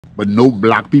But no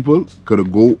black people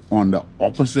could go on the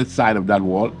opposite side of that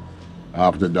wall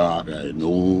after dark. No,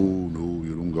 no,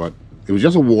 you don't got. It was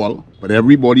just a wall, but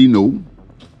everybody know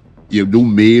you do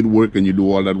maid work and you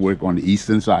do all that work on the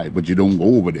eastern side, but you don't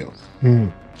go over there.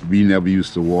 We never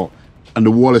used to walk, and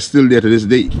the wall is still there to this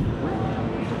day.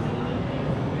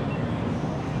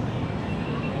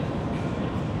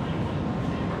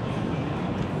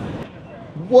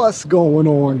 What's going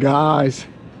on, guys?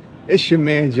 It's your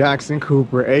man Jackson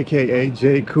Cooper, aka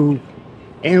J Coop,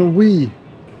 and we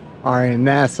are in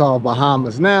Nassau,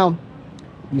 Bahamas. Now,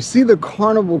 you see the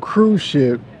Carnival cruise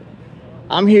ship.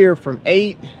 I'm here from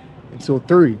 8 until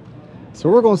 3. So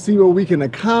we're gonna see what we can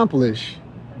accomplish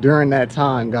during that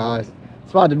time, guys.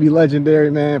 It's about to be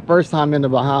legendary, man. First time in the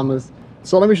Bahamas.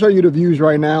 So let me show you the views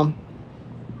right now.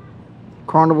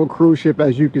 Carnival cruise ship,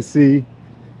 as you can see.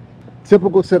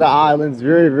 Typical to the islands,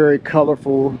 very, very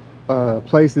colorful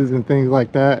places and things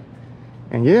like that.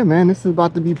 And yeah, man, this is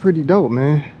about to be pretty dope,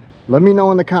 man. Let me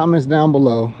know in the comments down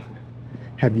below.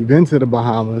 Have you been to the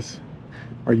Bahamas?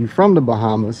 Are you from the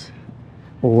Bahamas?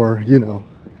 Or, you know,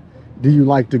 do you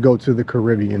like to go to the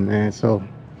Caribbean, man? So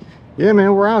yeah,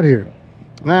 man, we're out here.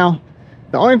 Now,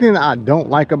 the only thing that I don't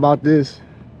like about this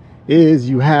is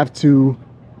you have to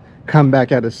come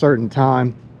back at a certain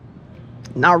time.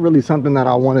 Not really something that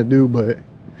I want to do, but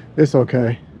it's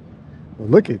okay. But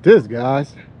look at this,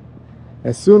 guys.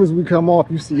 As soon as we come off,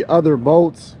 you see other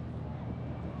boats.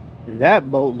 That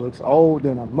boat looks old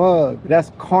than a mug.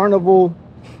 That's Carnival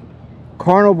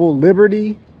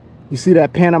Liberty. You see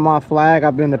that Panama flag?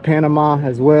 I've been to Panama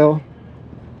as well.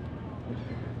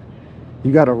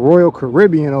 You got a Royal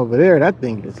Caribbean over there. That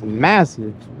thing is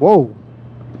massive. Whoa.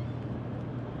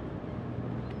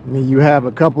 And then you have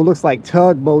a couple, looks like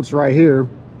tugboats right here.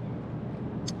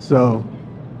 So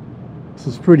this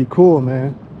is pretty cool,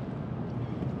 man.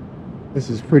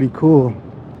 This is pretty cool.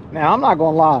 Now, I'm not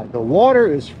gonna lie, the water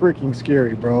is freaking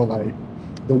scary, bro. Like,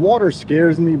 the water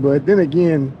scares me, but then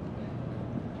again,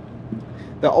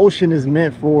 the ocean is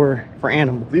meant for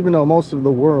animals, even though most of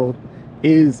the world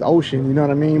is ocean, you know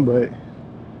what I mean? But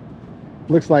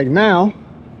looks like now,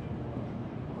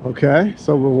 okay,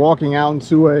 so we're walking out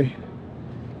into a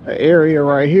area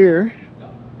right here.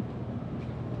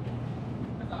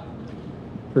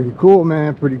 Pretty cool,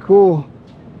 man, pretty cool.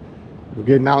 We're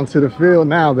getting out into the field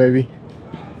now, baby.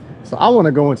 So I want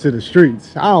to go into the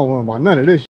streets. I don't want about none of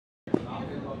this shit.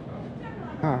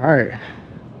 All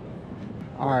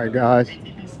right, guys,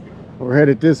 we're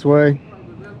headed this way.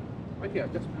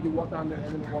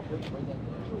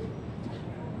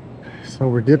 So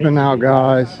we're dipping out,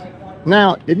 guys.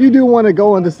 Now, if you do want to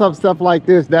go into stuff like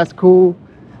this, that's cool.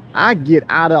 I get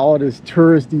out of all this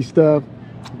touristy stuff.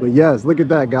 But yes, look at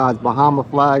that, guys. Bahama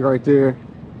flag right there.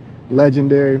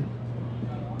 Legendary.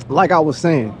 Like I was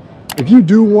saying, if you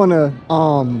do want to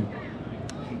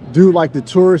do like the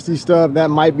touristy stuff, that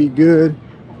might be good.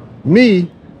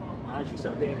 Me,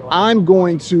 I'm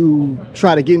going to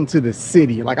try to get into the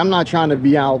city. Like, I'm not trying to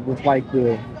be out with like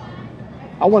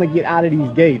I want to get out of these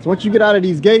gates. Once you get out of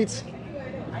these gates,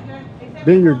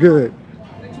 then you're good.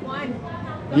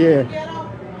 Yeah.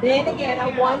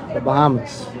 The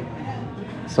Bahamas.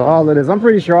 So all of this, I'm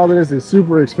pretty sure all of this is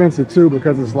super expensive too,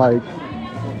 because it's like,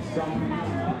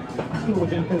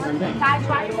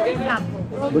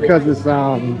 because it's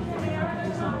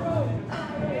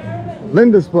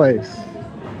Linda's place.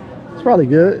 It's probably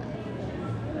good.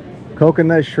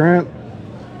 Coconut shrimp.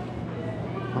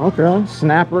 Okay,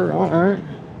 snapper. All right.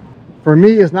 For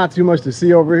me, it's not too much to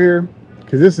see over here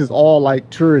because this is all like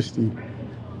touristy.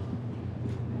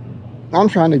 I'm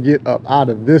trying to get up out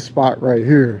of this spot right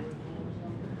here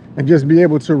and just be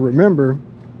able to remember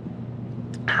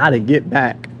how to get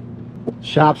back.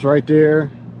 Shops right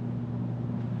there.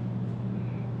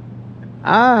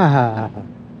 Ah,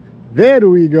 there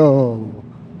we go.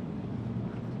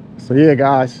 So yeah,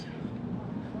 guys,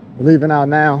 we're leaving out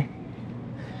now.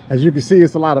 As you can see,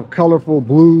 it's a lot of colorful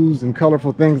blues and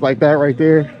colorful things like that right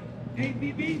there.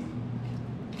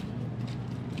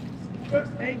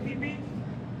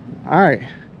 All right,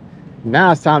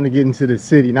 now it's time to get into the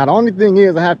city. Now, the only thing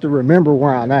is I have to remember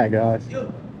where I'm at, guys.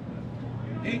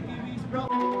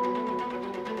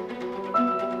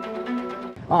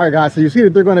 All right, guys, so you see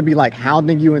that they're going to be like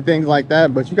hounding you and things like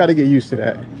that, but you got to get used to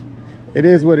that. It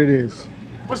is what it is.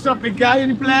 What's up, big guy?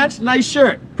 Any plans? Nice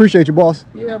shirt. Appreciate you, boss.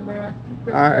 Yeah, man.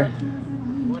 All right.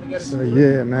 So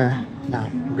yeah, man. Nah,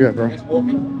 I'm good, bro.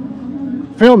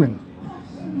 Filming.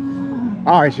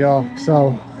 All right, y'all.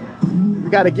 So we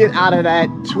got to get out of that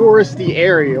touristy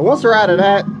area. Once we're out of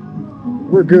that,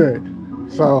 we're good.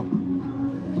 So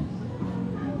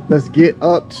let's get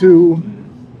up to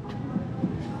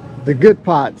The good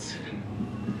pots.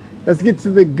 Let's get to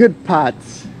the good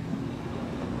pots.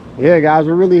 Yeah, guys,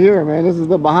 we're really here, man. This is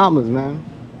the Bahamas, man.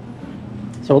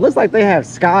 So it looks like they have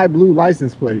sky blue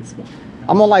license plates.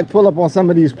 I'm gonna like pull up on some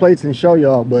of these plates and show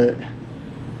y'all, but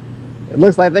it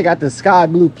looks like they got the sky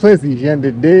blue plenty, and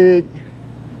the dig.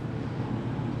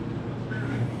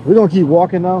 We're gonna keep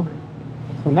walking though.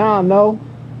 So now I know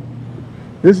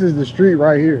this is the street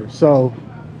right here. So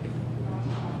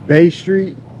Bay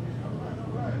Street.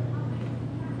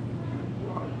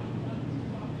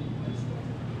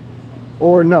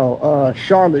 Or no,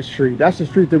 Charlotte Street. That's the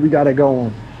street that we gotta go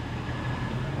on.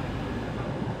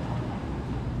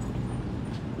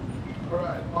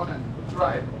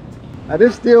 Right. Now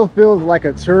this still feels like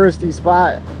a touristy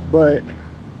spot, but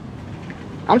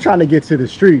I'm trying to get to the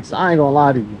streets. I ain't gonna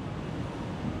lie to you.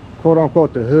 Quote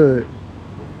unquote the hood.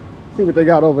 See what they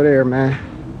got over there, man.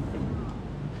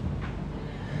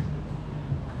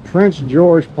 Prince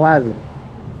George Plaza.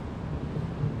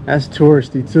 That's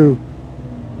touristy too.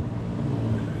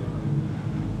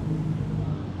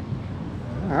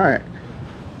 All right.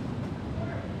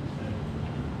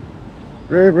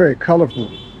 Very, very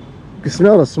colorful. You can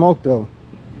smell the smoke though.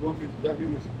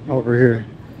 Over here.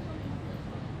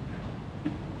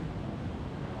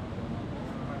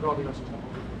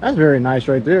 That's very nice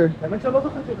right there.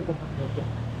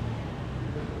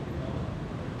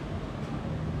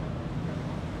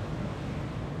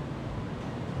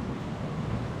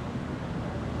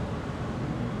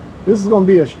 This is gonna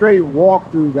be a straight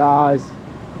walkthrough, guys.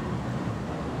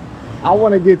 I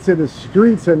want to get to the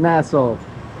streets of Nassau.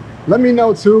 Let me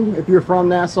know too if you're from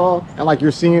Nassau and like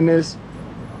you're seeing this.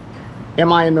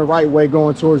 Am I in the right way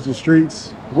going towards the streets?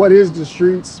 What is the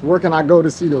streets? Where can I go to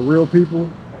see the real people?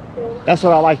 That's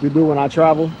what I like to do when I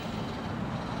travel.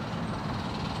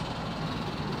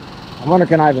 I wonder,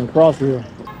 can I even cross here?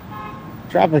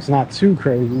 Traffic's not too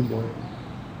crazy, but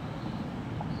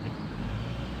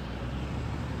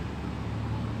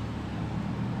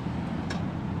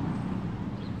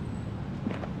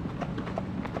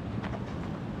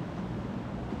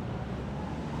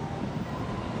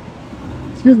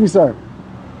excuse me, sir.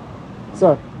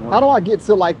 Sir, how do I get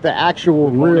to like the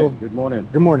actual real? Good morning.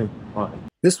 Good morning.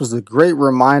 This was a great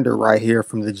reminder right here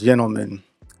from the gentleman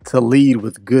to lead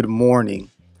with good morning.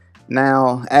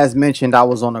 Now, as mentioned, I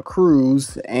was on a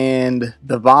cruise and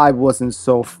the vibe wasn't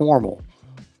so formal.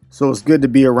 So it's good to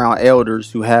be around elders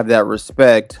who have that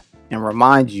respect and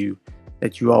remind you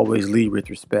that you always lead with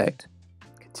respect.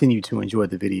 Continue to enjoy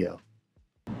the video.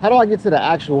 How do I get to the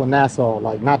actual Nassau,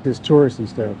 like not this touristy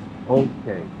stuff?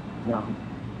 Okay. Now,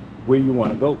 where you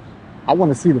want to go? I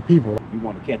want to see the people. You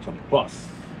want to catch a bus,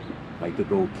 like to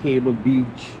go Cable Beach,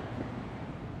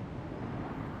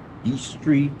 East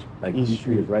Street. Like East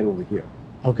Street is right over here.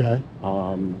 Okay.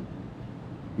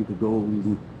 You could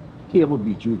go Cable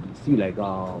Beach. You can see like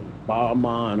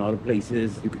Bahamas and other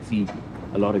places. You could see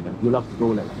a lot of them. You'll have to go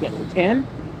like catch a 10.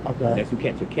 Okay. Unless you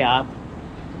catch a cab,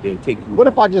 they'll take you. What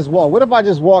if I just walk? What if I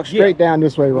just walk straight down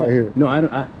this way right here? No,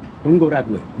 I don't go that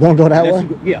way. Don't go that way?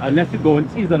 Yeah, unless you go and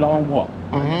see the long walk.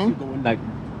 Unless you go in like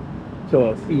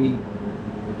to see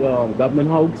the government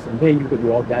house, and then you could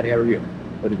walk that area.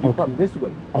 But if you come this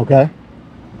way, okay,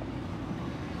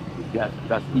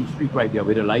 that's East Street right there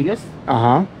where the light is.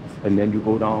 And then you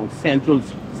go down Central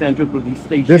Police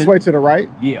Station. This way to the right?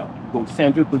 Yeah, go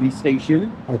Central Police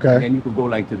Station. Okay. And then you could go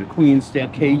like to the Queen's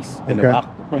Staircase and the back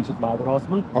of the Princess Margaret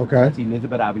Hospital. Okay. That's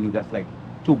Elizabeth Avenue. That's like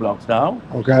 2 blocks down.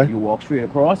 Okay. You walk straight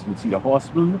across, you see the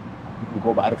hospital. You can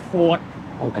go by the fort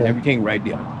and everything right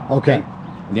there. Okay.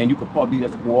 And then you could probably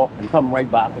just walk and come right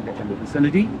back in the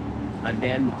vicinity. And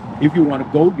then if you want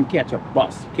to go, you catch a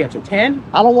bus. Catch a 10.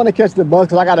 I don't want to catch the bus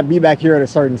because I got to be back here at a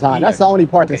certain time. Yeah. That's the only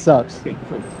part that sucks. Okay.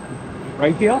 So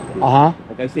right here,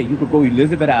 like I said, you could go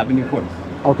Elizabeth Avenue first.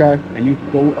 Okay. And you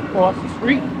could go across the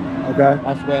street. Okay.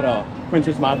 That's where the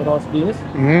Princess Margaret Hospital is.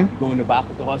 Go in the back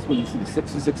of the hospital, you see the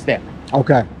 66 step.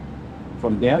 Okay.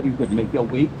 From there, you could make your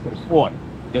way to the fort.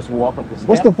 Just walk up the steps.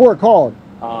 What's the fort called?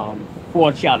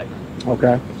 Fort Charlotte.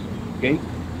 Okay. Okay.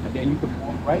 And then you can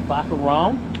walk right back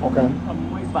around. Okay.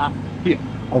 Come right back here.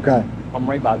 Okay. Come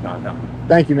right back down now.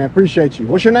 Thank you, man. Appreciate you.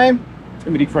 What's your name?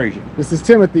 Timothy Frazier. This is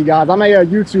Timothy, guys. I'm a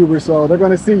YouTuber, so they're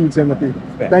going to see you, Timothy.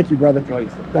 Thank you, brother. Enjoy.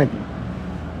 Thank you.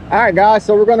 All right, guys.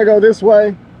 So we're going to go this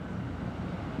way.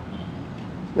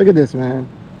 Look at this, man.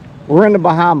 We're in the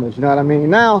Bahamas, you know what I mean?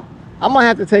 Now, I'm going to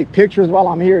have to take pictures while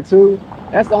I'm here, too.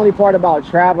 That's the only part about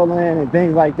traveling and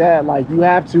things like that. Like, you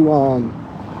have to,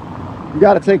 you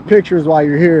got to take pictures while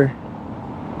you're here.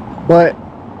 But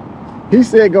he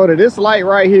said go to this light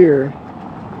right here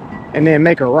and then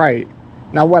make a right.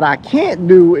 Now, what I can't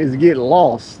do is get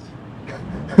lost.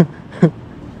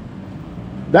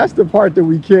 That's the part that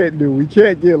we can't do. We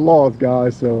can't get lost,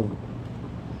 guys. So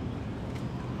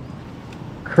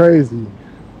crazy.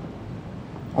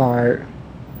 All right.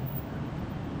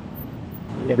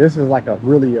 Yeah, this is like a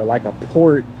really like a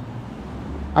port.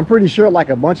 I'm pretty sure like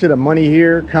a bunch of the money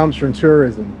here comes from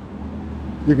tourism.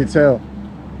 You can tell.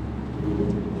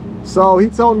 So he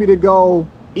told me to go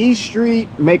East Street,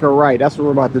 make a right. That's what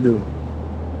we're about to do.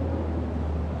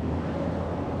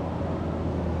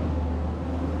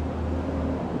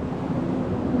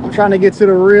 I'm trying to get to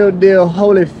the real deal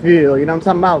Holyfield. You know what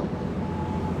I'm talking about?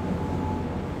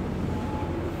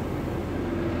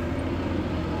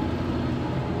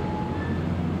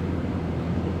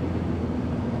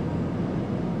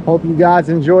 Hope you guys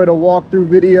enjoyed the walkthrough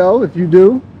video. If you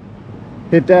do,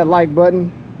 hit that like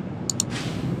button.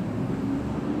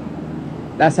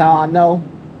 That's how I know.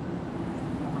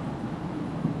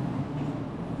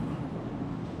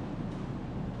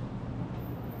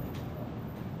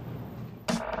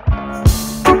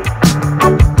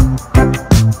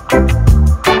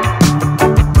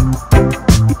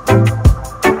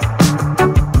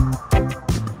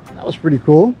 That was pretty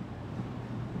cool.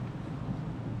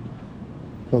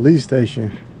 Police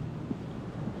station.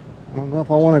 I don't know if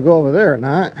I want to go over there or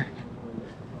not.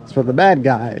 It's for the bad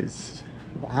guys.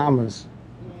 Bahamas.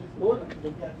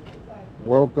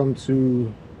 Welcome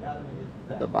to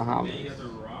the Bahamas.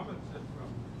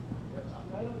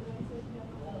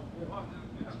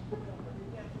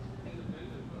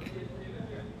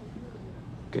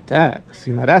 Look at that.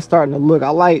 See, now that's starting to look. I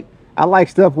like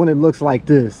stuff when it looks like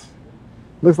this.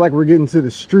 Looks like we're getting to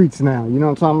the streets now. You know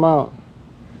what I'm talking about?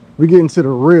 We're getting to the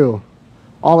real.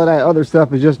 All of that other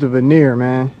stuff is just a veneer,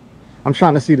 man. I'm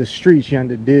trying to see the streets, you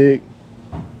under dig.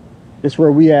 This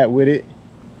where we at with it.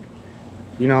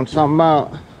 You know what I'm talking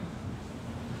about?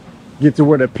 Get to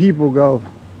where the people go.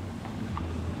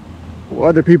 Where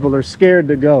other people are scared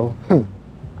to go.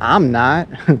 I'm not.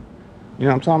 You know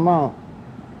what I'm talking about?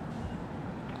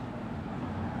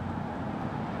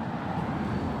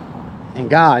 And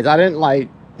guys, I didn't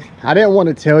want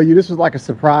to tell you. This was like a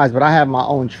surprise, but I have my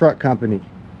own truck company.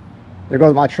 There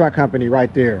goes my truck company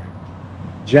right there.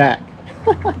 Jack.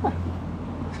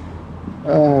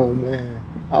 Oh man,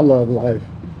 I love life.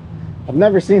 I've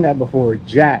never seen that before.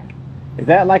 Jack. Is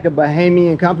that like a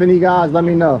Bahamian company, guys? Let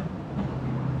me know.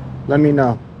 Let me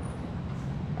know.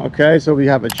 Okay, so we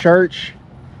have a church.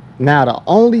 Now, the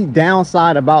only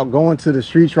downside about going to the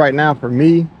streets right now for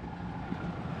me,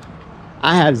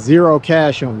 I have zero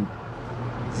cash on me.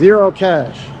 Zero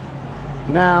cash.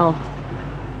 Now,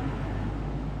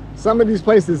 some of these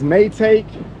places may take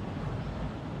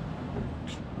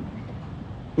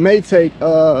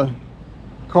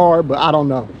card, but I don't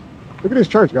know. Look at this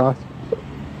church, guys.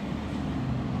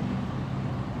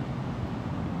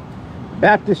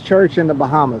 Baptist church in the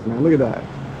Bahamas, man. Look at that.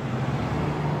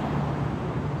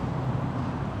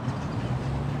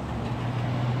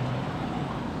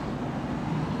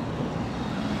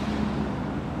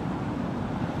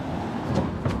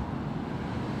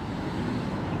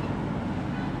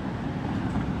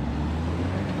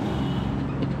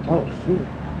 Oh, shoot.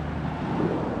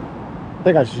 I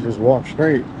think I should just walk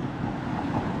straight.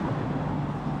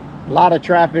 A lot of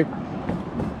traffic.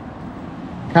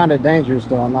 Kind of dangerous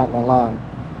though, I'm not gonna lie.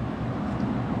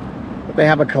 But they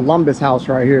have a Columbus house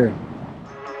right here.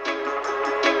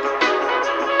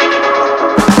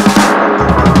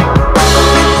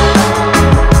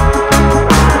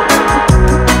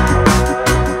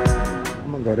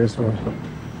 I'm gonna go this way.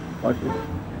 Watch it.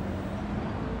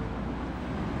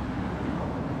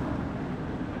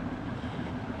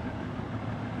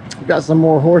 We got some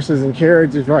more horses and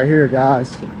carriages right here,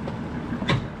 guys.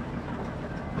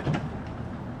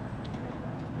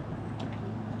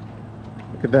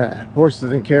 Look at that.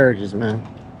 Horses and carriages, man.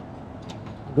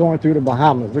 Going through the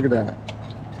Bahamas. Look at that.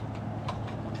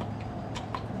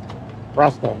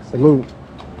 Rasta, salute.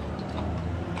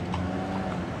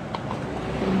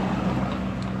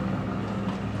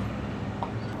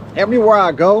 Everywhere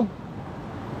I go,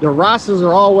 the Rastas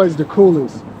are always the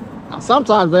coolest.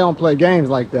 Sometimes they don't play games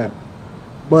like that,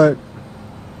 but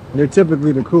they're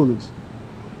typically the coolest.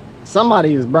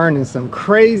 Somebody is burning some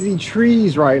crazy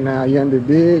trees right now, you under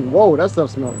dig? Whoa, that stuff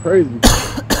smells crazy.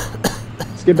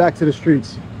 Let's get back to the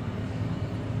streets.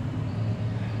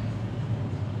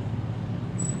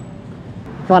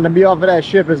 Trying to be off of that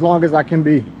ship as long as I can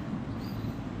be.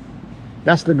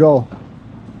 That's the goal.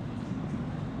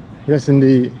 Yes,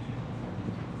 indeed.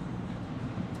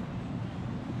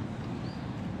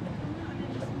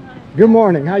 Good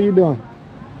morning. How you doing?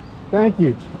 Thank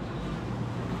you.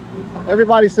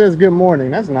 Everybody says good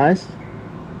morning. That's nice.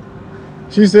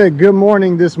 She said good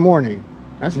morning this morning.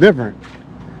 That's different.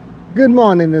 Good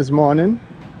morning this morning.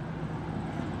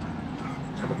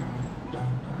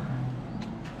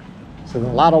 So a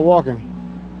lot of walking.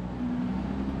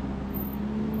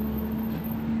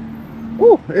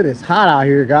 Ooh, it is hot out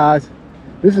here, guys.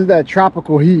 This is that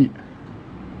tropical heat.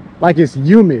 Like it's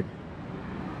humid.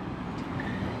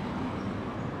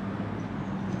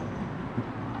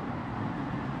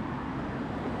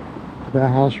 That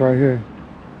house right here.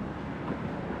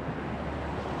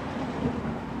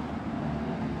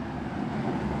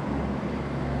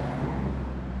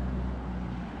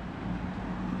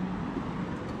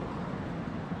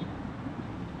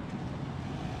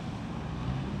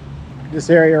 This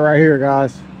area right here,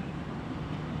 guys.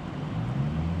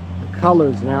 The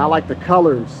colors, man. I like the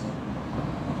colors.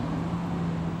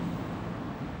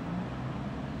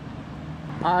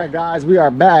 All right, guys, we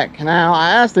are back. Now,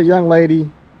 I asked a young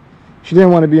lady. She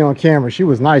didn't want to be on camera. She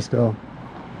was nice, though.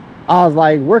 I was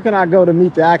like, where can I go to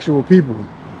meet the actual people?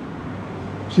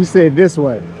 She said this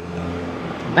way.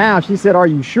 Now, she said, are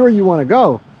you sure you want to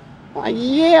go? I'm like,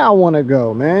 yeah, I want to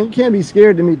go, man. You can't be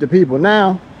scared to meet the people.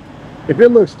 Now, if it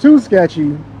looks too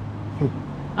sketchy,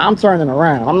 I'm turning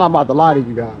around. I'm not about to lie to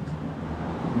you guys.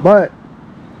 But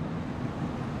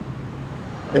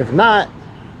if not,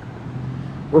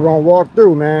 we're going to walk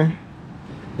through, man.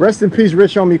 Rest in peace,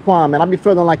 Rich Homie Quan, man. I be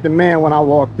feeling like the man when I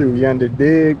walk through. You under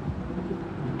dig?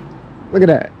 Look at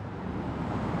that.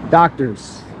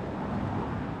 Doctors.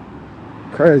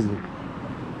 Crazy.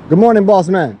 Good morning, boss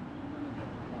man.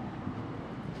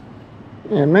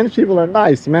 Yeah, man, these people are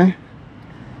nice, man.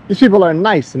 These people are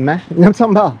nice, man. You know what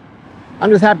I'm talking about? I'm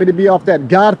just happy to be off that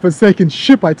godforsaken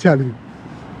ship, I tell you.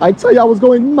 I tell you, I was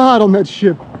going mad on that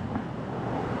ship.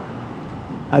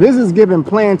 Now, this is giving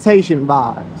plantation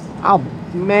vibes. Oh,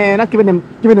 man, that's giving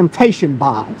them tation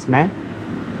vibes, man.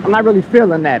 I'm not really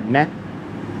feeling that, man.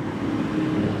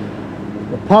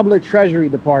 The Public Treasury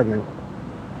Department.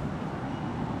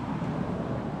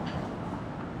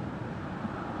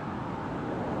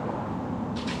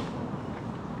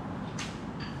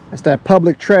 That's that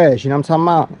public trash, you know what I'm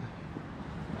talking about?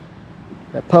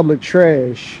 That public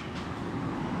trash.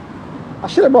 I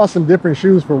should have brought some different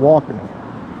shoes for walking.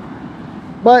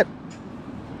 But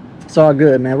it's all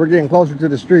good, man. We're getting closer to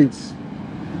the streets.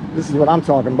 This is what I'm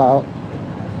talking about.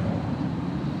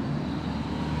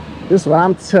 This is what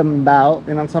I'm talking about.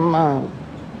 You know what I'm talking about?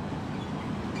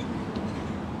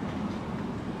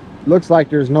 Looks like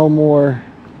there's no more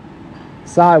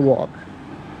sidewalk.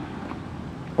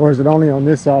 Or is it only on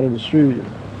this side of the street?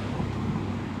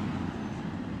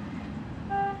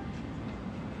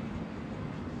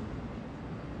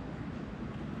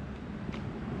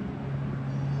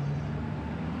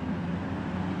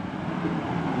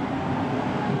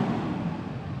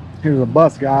 Here's a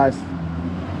bus, guys.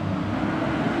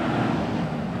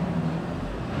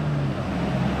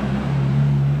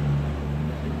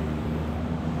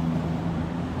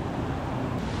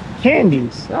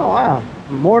 Candies. Oh, wow.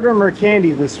 Mortimer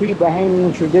candies, the sweet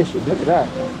Bahamian tradition. Look at that.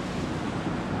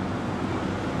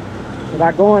 But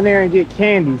I go in there and get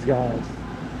candies, guys.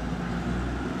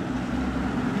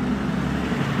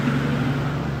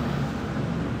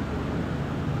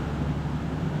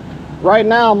 Right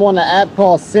now, I'm on an app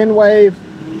called Sinwave.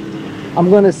 I'm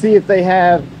going to see if they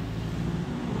have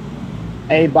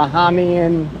a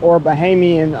Bahamian or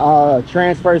Bahamian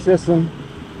transfer system.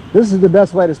 This is the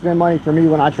best way to spend money for me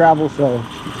when I travel, so.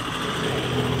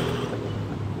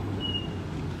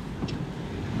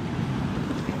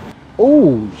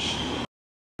 Oh,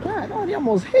 God, he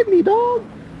almost hit me, dog.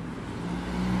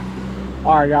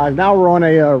 All right, guys, now we're on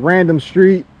a random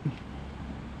street.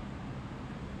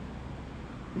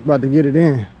 About to get it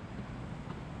in.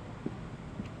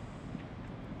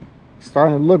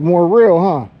 Starting to look more real,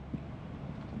 huh?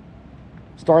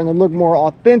 Starting to look more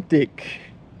authentic.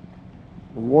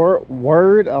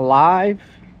 Word alive.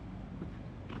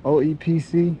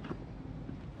 OEPC.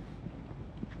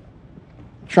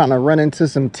 Trying to run into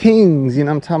some tings, you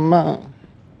know what I'm talking about?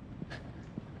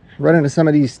 Run into some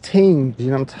of these tings, you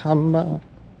know what I'm talking about?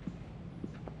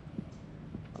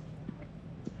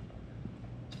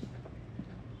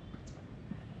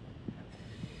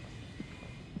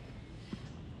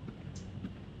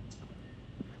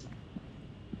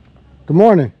 Good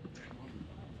morning.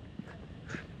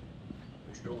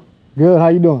 Good, how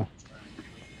you doing?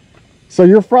 So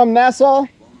you're from Nassau?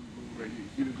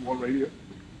 See this wall right here?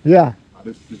 Yeah.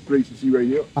 This place you see right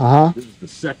here? Uh-huh. This is the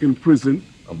second prison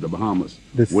of the Bahamas.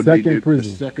 The second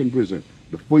prison? The second prison.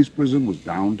 The first prison was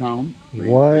downtown.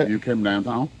 What? You came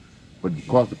downtown. But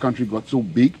because the country got so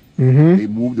big, they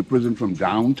moved the prison from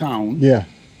downtown. Yeah.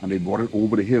 And they brought it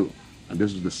over the hill. And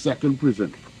this is the second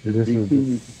prison. This is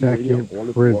the second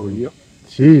prison.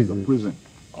 Jesus. The prison,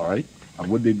 all right? And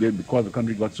what they did, because the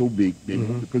country got so big, they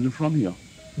moved the prison from here.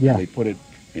 Yeah. They put it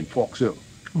in Fox Hill.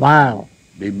 Wow.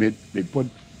 They put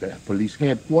the police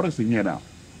headquarters in here now.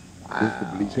 Wow. This is the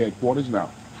police headquarters now.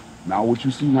 Now what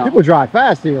you see now. People drive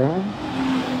fast here, huh?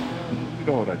 You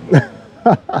know what I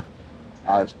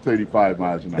do. It's 35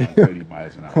 miles an hour, 30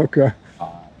 miles an hour. Okay.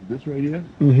 This right here,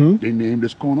 they named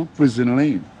this corner Prison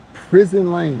Lane.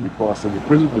 Prison Lane. Because of the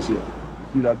prison was here.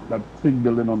 See that big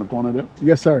building on the corner there?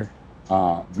 Yes, sir.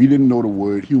 We didn't know the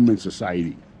word human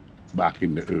society back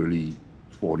in the early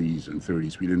 40s and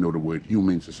 30s. We didn't know the word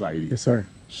human society. Yes, sir.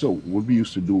 So what we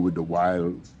used to do with the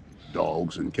wild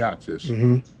dogs and cats is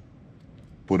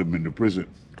put them in the prison.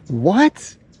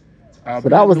 What? So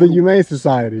that was the Humane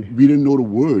Society. We didn't know the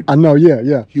word. I know,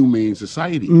 yeah. Humane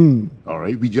Society. All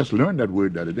right, we just learned that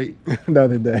word the other day. The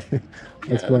other day.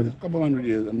 That's funny. A couple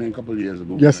of years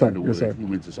ago. Yes, sir. Yes, sir.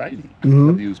 Human Society. They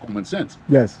used common sense.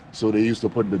 Yes. So they used to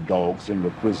put the dogs in the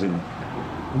prison.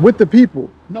 With the people?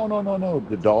 No.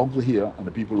 The dogs are here and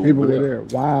the people over People there. are there.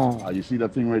 Wow. You see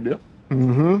that thing right there?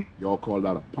 Y'all call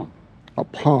that a pump. A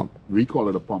pump. We call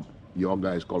it a pump. Y'all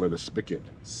guys call it a spigot.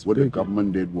 What the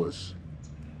government did was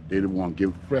they didn't want to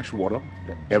give fresh water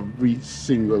to every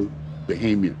single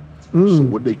Bahamian. So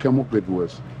what they come up with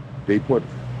was they put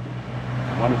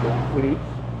one of those plates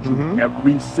to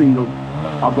every single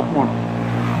other corner.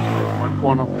 One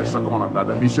corner, that's a corner. Now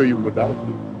let me show you what that would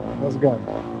do. Let's go.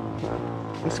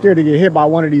 I'm scared to get hit by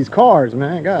one of these cars,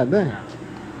 man. God dang.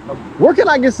 Where can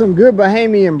I get some good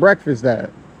Bahamian breakfast at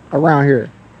around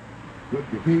here? Good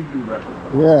Bahamian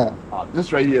breakfast. Yeah.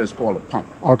 This right here is called a pump.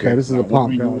 Okay, this is a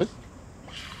pump, guys.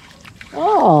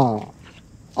 Oh,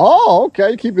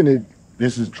 okay. Keeping it.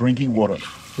 This is drinking water.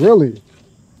 Really?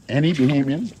 Any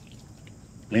Bahamian,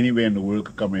 anywhere in the world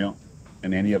could come here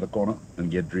in any other corner and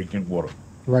get drinking water.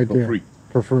 Right there. For free.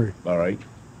 For free. All right.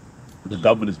 The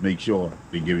governments make sure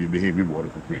they give you Bahamian water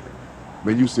for free.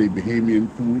 When you say Bahamian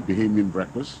food, Bahamian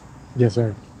breakfast, yes,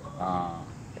 sir.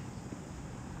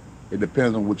 It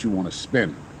depends on what you want to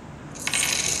spend.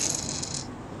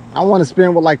 I want to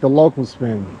spend what like the locals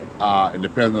spend. It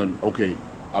depends on, okay,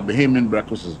 a Bahamian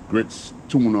breakfast is grits,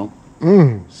 tuna,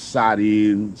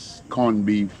 sardines, corned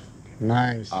beef.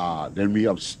 Nice. Then we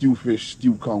have stew fish,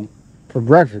 stew cone. For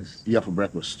breakfast? Yeah, for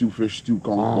breakfast. Stew fish, stew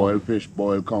cone, boiled fish,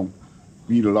 boiled cone.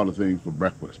 We eat a lot of things for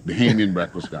breakfast. Bahamian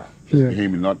breakfast, guy. Yeah.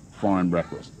 Bahamian, not foreign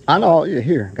breakfast. I know, yeah,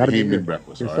 here. Gotta be here. Bahamian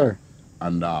breakfast, yes, all sir. Right?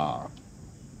 And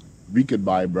we could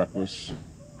buy breakfast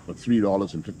for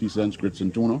 $3.50, grits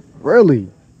and tuna. Really?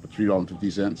 For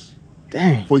 $3.50.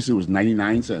 Dang. First it was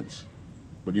 99 cents.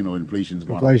 But you know, inflation's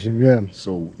gone up. Inflation, yeah.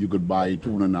 So you could buy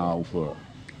tuna now for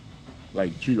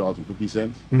like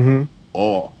 $3.50.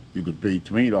 Or you could pay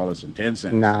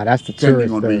 $20.10. Nah, that's the depending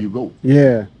tourist on there. where you go.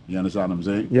 Yeah. You understand what I'm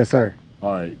saying? Yes, sir.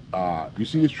 All right. You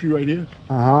see this tree right here?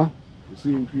 You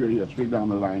see this tree right here, straight down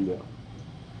the line there.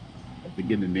 I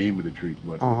forget the name of the tree,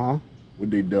 but what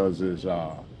they does is,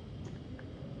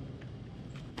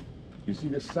 you see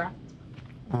this sack?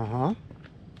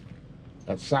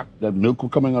 That sack, that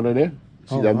milk coming out of there?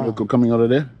 See that milk coming out of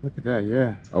there? Look at that,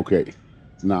 yeah. Okay.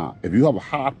 Now, if you have a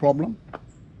heart problem,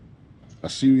 a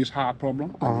serious heart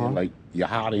problem, and you're like your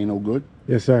heart ain't no good,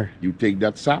 yes, sir. you take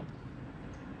that sap.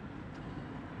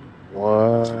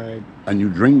 What? And you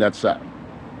drink that sap.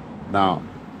 Now,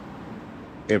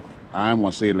 if I'm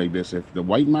gonna say it like this, if the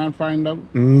white man find out,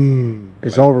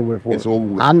 it's over with. It's over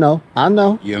with. I know.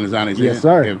 You understand what I'm saying? Yes,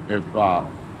 sir. If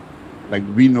like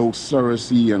we know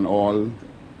surrogacy and all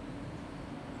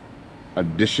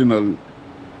additional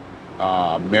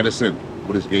medicine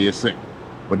for this get you sick,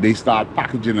 but they start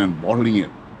packaging and bottling it.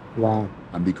 Wow.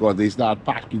 And because they start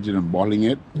packaging and bottling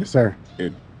it, yes, sir.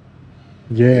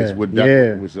 It's what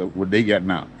they get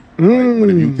now. Right? But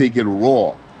if you take it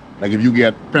raw, like if you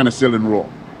get penicillin raw,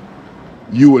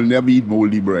 you will never eat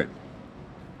moldy bread.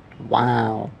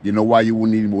 Wow. You know why you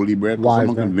wouldn't eat moldy bread? Because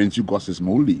someone convinced you because it's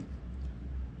moldy.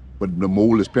 But the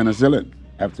mold is penicillin.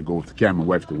 I have to go with the camera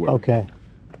wife to work. Okay.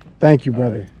 Thank you,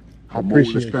 brother. I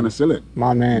appreciate it. Mold is penicillin.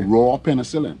 My man. Raw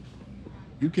penicillin.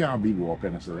 You can't beat raw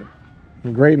penicillin.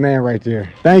 Great man right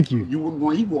there. Thank you. You wouldn't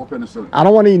want to eat raw penicillin. I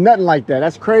don't want to eat nothing like that.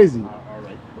 That's crazy. All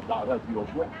right. But I'll help you go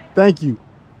quick. Thank you.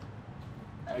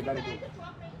 I gotta go.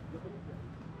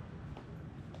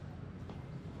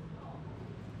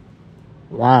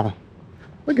 Wow.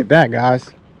 Look at that, guys.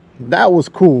 That was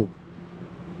cool.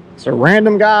 It's a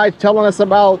random guy telling us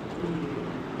about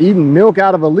eating milk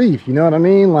out of a leaf. You know what I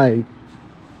mean? Like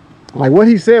what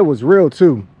he said was real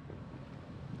too.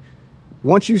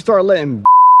 Once you start letting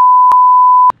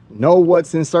know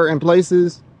what's in certain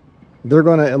places, they're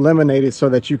going to eliminate it so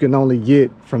that you can only get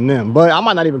from them. But I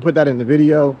might not even put that in the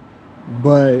video.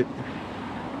 But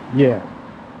yeah.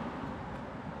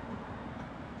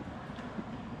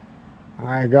 All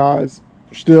right, guys,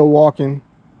 still walking.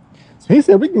 So he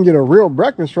said we can get a real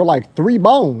breakfast for like 3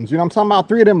 bones. You know what I'm talking about?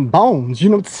 3 of them bones. You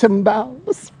know what I'm talking about?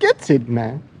 Let's get it,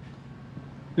 man.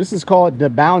 This is called the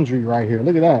Boundary right here.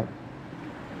 Look at that.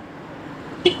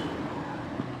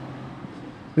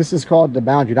 This is called the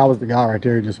Boundary. That was the guy right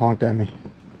there who just honked at me.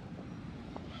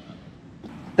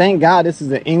 Thank God this is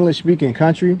an English-speaking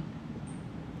country.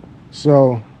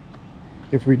 So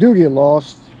if we do get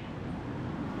lost,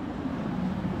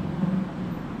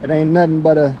 it ain't nothing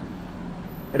but a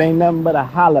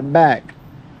holler back.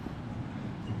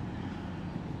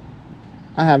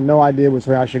 I have no idea which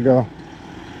way I should go.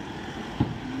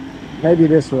 Maybe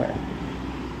this way.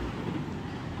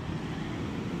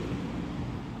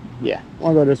 Yeah, I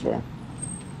want to go this way.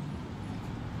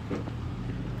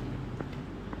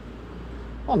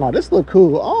 Oh no, this look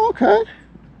cool. Oh, okay.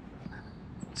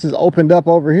 This is opened up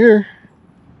over here.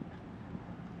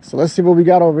 So let's see what we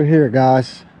got over here,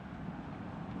 guys.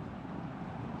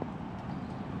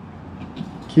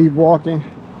 Keep walking.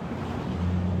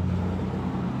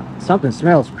 Something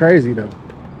smells crazy though.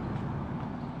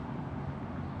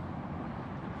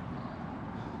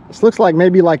 This looks like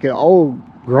maybe like an old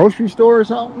grocery store or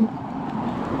something.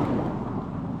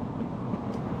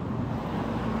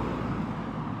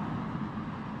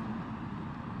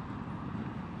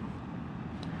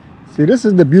 See, this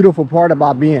is the beautiful part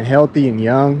about being healthy and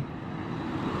young.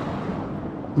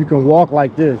 You can walk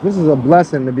like this. This is a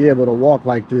blessing to be able to walk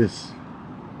like this.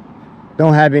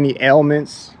 Don't have any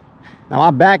ailments. Now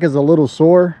my back is a little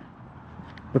sore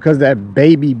because that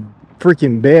baby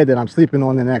freaking bed that I'm sleeping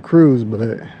on in that cruise, but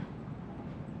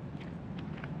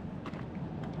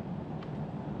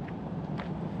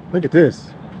look at this.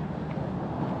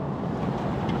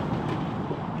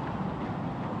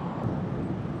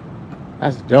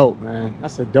 That's dope, man.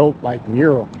 That's a dope like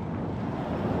mural.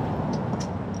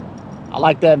 I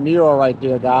like that mural right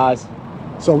there, guys.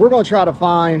 So we're gonna try to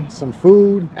find some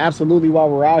food absolutely while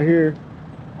we're out here.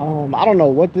 I don't know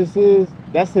what this is.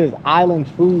 That says island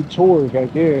food tours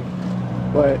right there,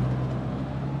 but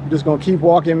I'm just gonna keep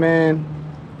walking, man.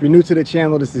 If you're new to the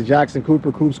channel, this is Jackson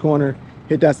Cooper, Coops Corner.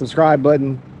 Hit that subscribe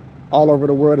button. All over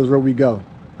the world is where we go.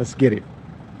 Let's get it.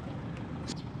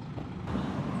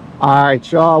 All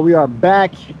right, y'all, we are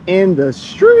back in the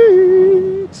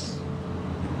streets.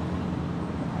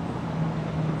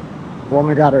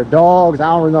 Woman got her dogs. I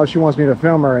don't really know if she wants me to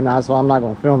film her or not, so I'm not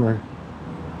gonna film her.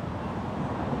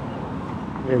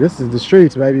 Yeah, this is the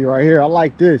streets, baby, right here. I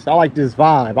like this. I like this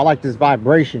vibe. I like this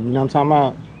vibration. You know what I'm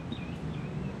talking about?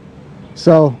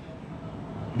 So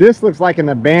this looks like an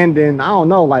abandoned, I don't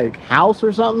know, like house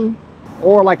or something,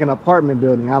 or like an apartment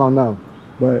building. I don't know,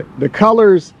 but the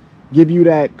colors give you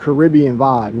that Caribbean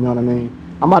vibe. You know what I mean?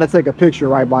 I'm about to take a picture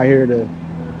right by here to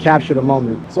capture the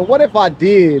moment. So what if I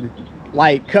did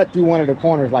like cut through one of the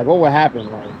corners? Like what would happen?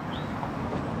 Like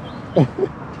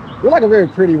you're like a very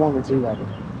pretty woman too, right?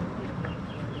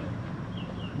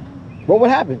 What would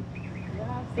happen?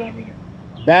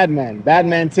 Bad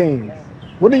man tings.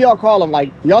 What do y'all call them?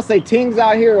 Like y'all say tings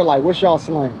out here, or like what's y'all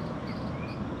slang?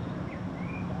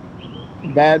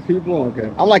 Bad people? Okay.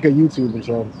 I'm like a YouTuber,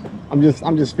 so I'm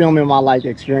just filming my like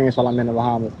experience while I'm in the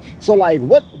Bahamas. So like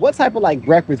what type of like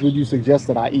breakfast would you suggest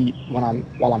that I eat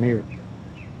while I'm here?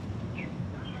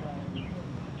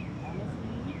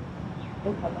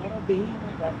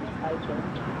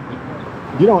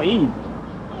 You don't eat?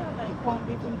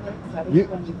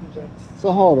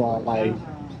 So hold on, like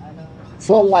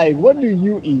so like what do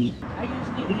you eat? I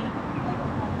usually eat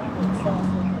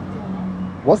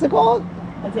What's it called?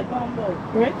 is it combo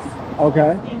grits?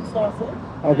 Okay. Steamed sausage.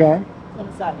 Okay.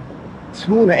 Tuna salad.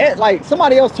 Tuna. Like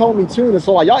somebody else told me tuna.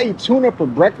 So like y'all eat tuna for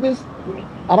breakfast?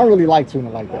 I don't really like tuna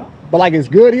like that. But like it's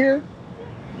good here?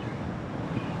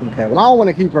 Okay, well I don't want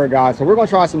to keep her, guys. So we're gonna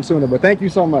try some tuna, but thank you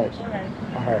so much.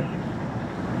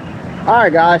 All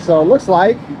right, guys, so it looks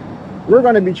like we're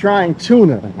gonna be trying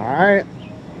tuna. All right.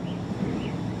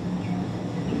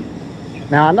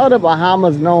 Now I know the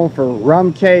Bahamas known for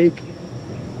rum cake,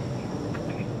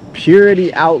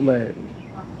 Purity Outlet.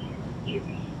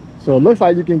 So it looks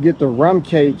like you can get the rum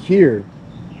cake here,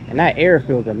 and that air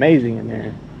feels amazing in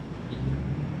there.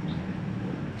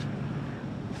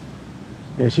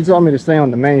 Yeah, she told me to stay on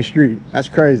the main street. That's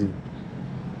crazy.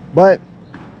 But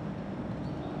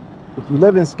if you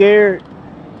living scared,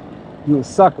 you a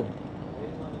sucker.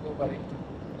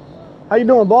 How you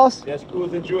doing, boss? Just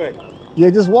cruise enjoy. Yeah,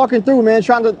 just walking through, man,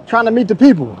 trying to meet the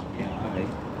people.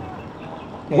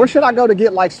 Where should I go to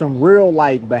get like some real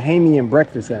like Bahamian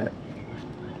breakfast at?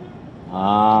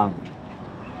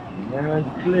 There's a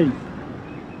place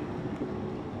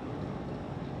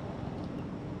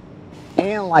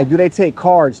And like, do they take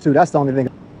cards too? That's the only thing.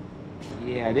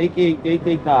 Yeah, they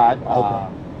take card. Okay.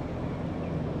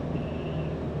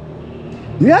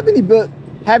 Do you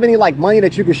have any like money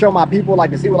that you can show my people,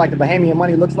 like to see what like the Bahamian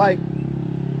money looks like?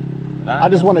 I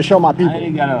just want to show my people. I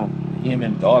ain't got a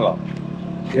Bahamian dollar.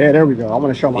 Yeah, there we go. I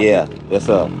want to show my people. That's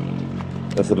a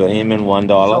Bahamian $1.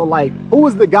 So like, who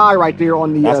was the guy right there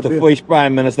on the? That's the first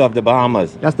prime minister of the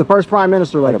Bahamas. That's the first prime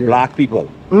minister right there. Black people.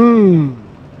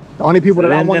 The only people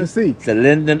that I want to see.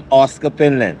 Lyndon Oscar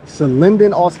Penland.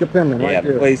 Lyndon Oscar Penland, right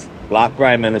there. Yeah, first black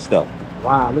prime minister.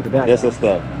 Wow, look at that. This is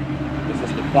the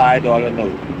 $5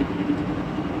 note.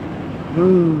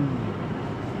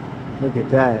 Look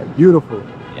at that. Beautiful.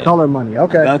 Yeah. Color money.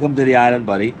 Okay. Welcome to the island,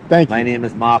 buddy. Thank you. My name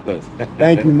is Marcus.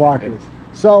 Thank you, Marcus.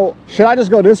 So, should I just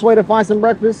go this way to find some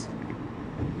breakfast?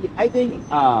 I think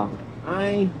I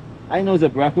know there's a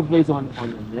breakfast place on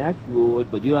the next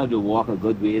road, but you have to walk a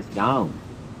good ways down.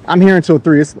 I'm here until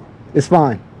 3. It's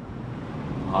fine.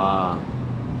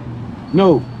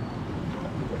 No.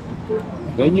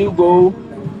 When you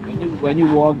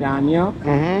walk down here,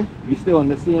 you're still on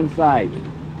the same side.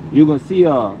 You're gonna see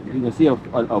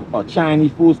a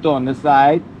Chinese food store on the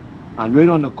side, and right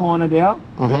on the corner there,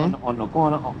 on the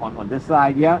corner on this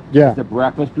side here, it's a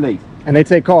breakfast place. And they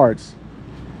take cards.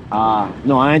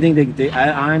 No, I don't think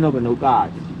I ain't open no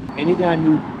cards. Anytime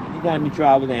you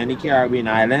travel to any Caribbean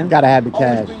island, gotta have the cash.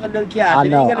 Always bring a little cash. I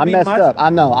know. I messed up. I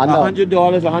know. $100,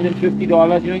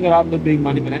 $150. You ain't gonna have no big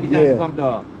money, but anytime you come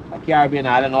to a Caribbean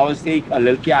island, always take a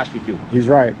little cash with you. He's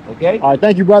right. Okay. All right.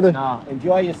 Thank you, brother.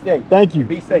 Enjoy your stay. Thank you.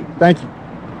 Be safe. Thank you.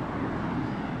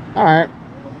 All right.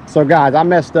 So guys, I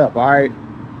messed up. All right.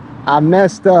 I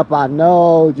messed up. I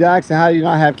know, Jackson. How do you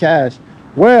not have cash?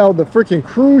 Well, the freaking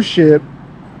cruise ship.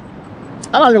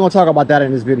 I'm not even gonna talk about that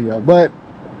in this video, but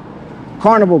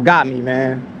Carnival got me,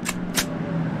 man.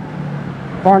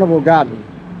 Carnival got me.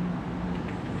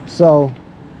 So,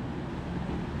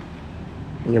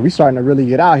 yeah, we starting to really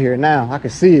get out here now. I can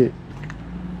see it.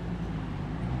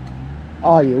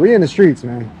 Oh yeah, we in the streets,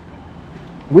 man.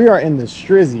 We are in the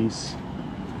strizzies.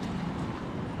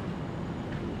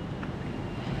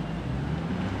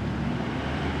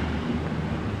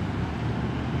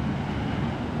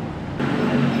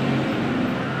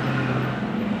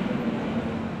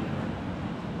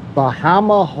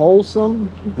 Bahama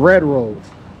Wholesome Bread Rolls.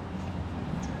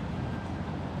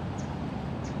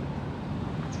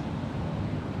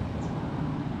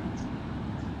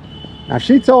 Now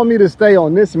she told me to stay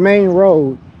on this main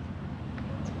road.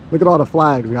 Look at all the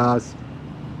flags, guys.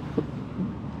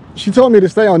 She told me to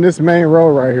stay on this main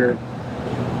road right here.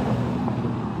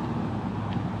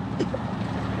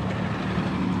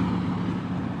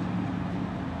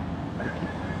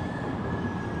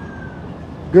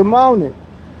 Good morning.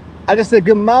 I just said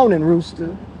good morning,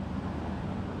 Rooster.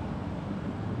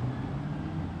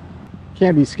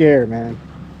 Can't be scared, man.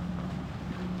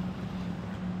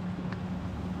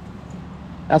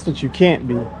 That's what you can't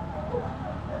be.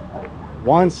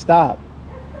 One stop.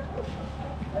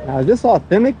 Now, is this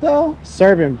authentic though?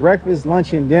 Serving breakfast,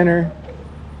 lunch, and dinner.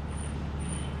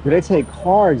 Do they take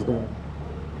cards though?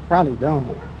 Probably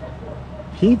don't.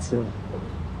 Pizza.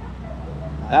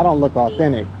 That don't look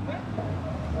authentic.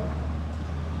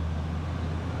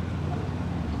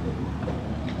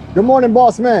 Good morning,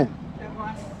 boss man.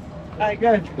 Hi,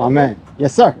 good. My man.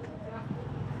 Yes, sir.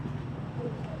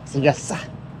 He said, yes, sir.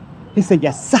 He said,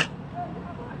 yes, sir.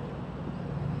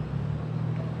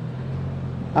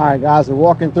 All right, guys, we're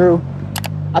walking through.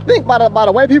 I think by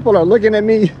the way people are looking at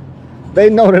me, they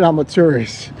know that I'm a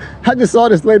tourist. I just saw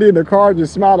this lady in the car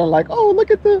just smiling like, oh,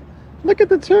 look at the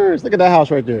tourists. Look at that house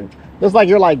right there. Looks like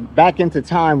you're like back into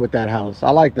time with that house. I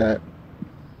like that.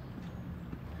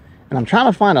 And I'm trying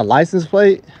to find a license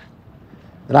plate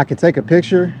that I can take a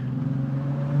picture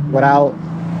without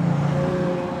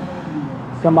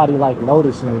somebody like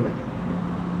noticing it.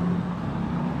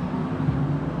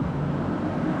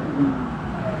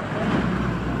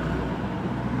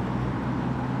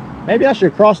 Maybe I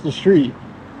should cross the street.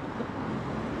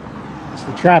 It's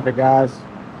the traffic, guys.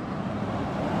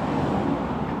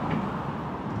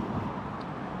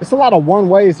 It's a lot of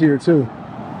one-ways here too.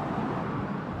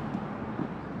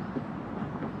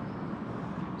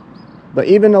 But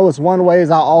even though it's one ways,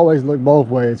 I always look both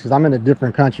ways because I'm in a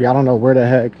different country. I don't know where the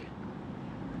heck.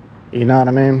 You know what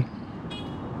I mean?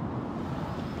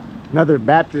 Another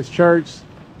Baptist church.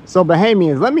 So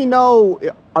Bahamians, let me know,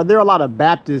 are there a lot of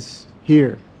Baptists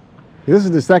here? This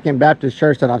is the second Baptist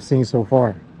church that I've seen so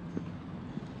far.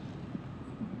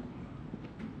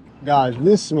 Guys,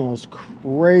 this smells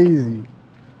crazy.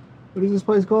 What is this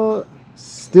place called?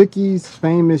 Sticky's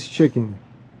Famous Chicken.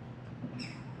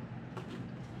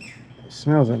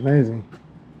 smells amazing.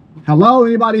 Hello,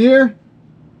 anybody here?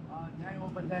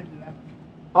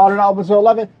 Oh, they're not open till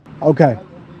 11? Okay.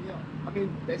 I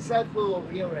mean, they said food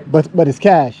over here already. But it's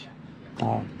cash.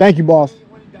 Thank you, boss.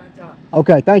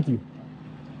 Okay, thank you.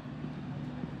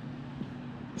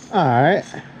 All right.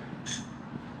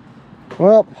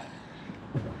 Well,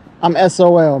 I'm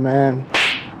SOL, man.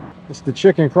 It's the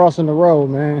chicken crossing the road,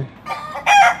 man.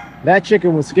 That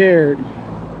chicken was scared.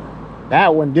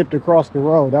 That one dipped across the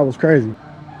road. That was crazy.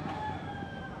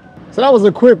 So that was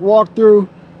a quick walkthrough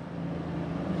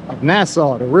of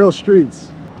Nassau, the real streets.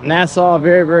 Nassau,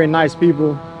 very, very nice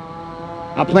people.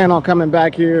 I plan on coming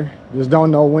back here, just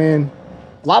don't know when.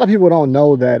 A lot of people don't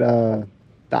know that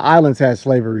the islands had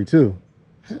slavery too.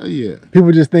 Hell yeah.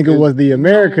 People just think it was the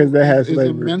Americans that had slavery.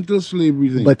 It's a mental slavery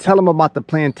thing. But tell them about the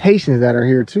plantations that are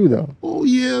here too, though. Oh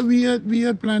yeah, we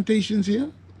had plantations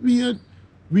here. We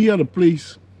had a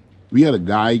place. We had a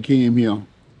guy came here.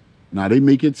 Now they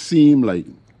make it seem like,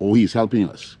 oh, he's helping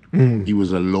us. He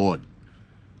was a lord.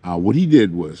 What he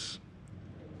did was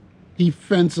he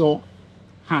fenced off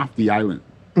half the island.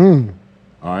 All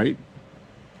right.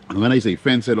 And when I say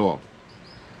fence it off,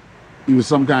 he was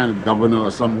some kind of governor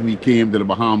or something. He came to the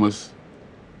Bahamas.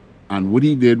 And what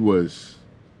he did was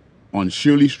on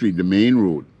Shirley Street, the main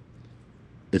road,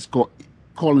 it's called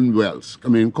Colin Wells. I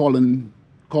mean, Colin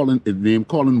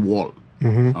Wall.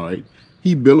 All right.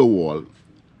 He built a wall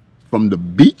from the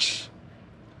beach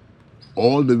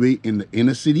all the way in the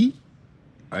inner city,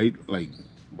 right? Like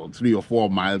about 3 or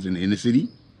 4 miles in the inner city,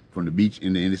 from the beach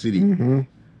in the inner city.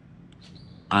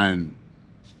 And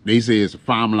they say it's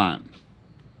farmland.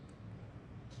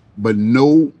 But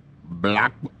no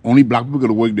only black people could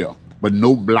have worked there. But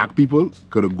no black people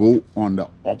could have go on the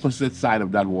opposite side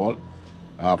of that wall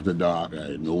after dark.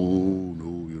 No,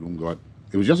 you don't got.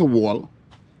 It was just a wall.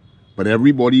 But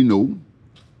everybody know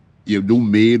you do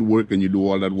maid work and you do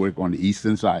all that work on the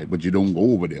eastern side, but you don't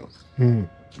go over there.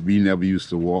 We never used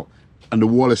to walk. And the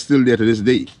wall is still there to this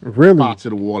day. Really? Parts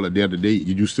of the wall are there today.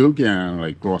 You still can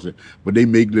like cross it, but they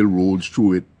make little roads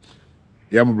through it.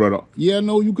 Yeah, my brother. Yeah,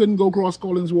 no, you couldn't go across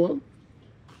Collins Wall.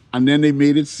 And then they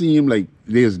made it seem like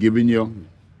they was giving you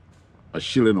a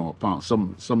shilling or a pound.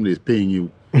 Somebody's paying you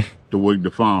to work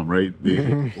the farm, right?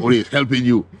 Or they's helping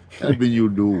you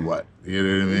do what? You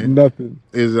know what I mean? Nothing.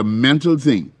 It's a mental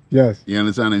thing. Yes. You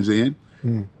understand what I'm saying?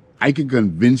 I can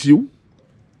convince you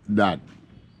that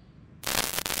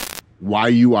why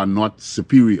you are not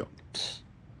superior.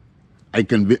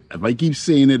 If I keep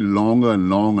saying it longer and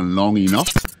long enough,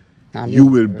 you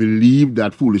will believe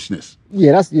that foolishness.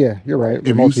 Yeah, you're right.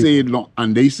 If you say it long,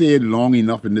 and they say it long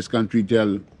enough in this country,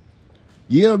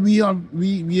 yeah,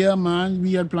 man,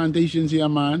 we had plantations here,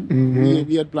 man.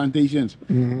 We had plantations.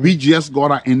 We just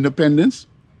got our independence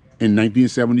in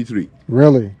 1973.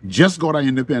 Really? Just got our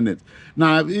independence.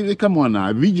 Now, come on now.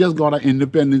 If we just got our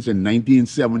independence in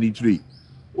 1973,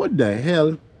 what the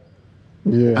hell?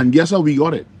 Yeah. And guess how we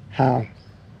got it? How?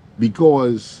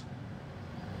 Because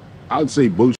I'd say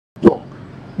bullshit talk.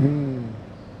 When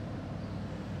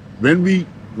we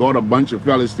got a bunch of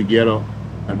fellas together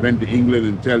and went to England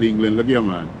and tell England, look here,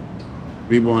 man,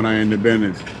 we want our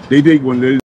independence. They take one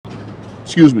little,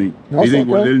 excuse me, That's they take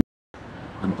one okay. little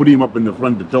and put him up in the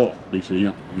front to talk. They say,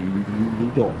 yeah,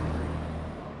 you talk.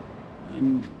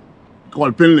 And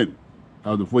called Finland,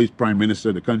 that was the first prime minister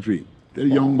of the country. They're a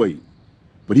young boy,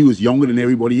 but he was younger than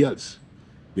everybody else.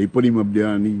 They put him up there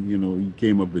and he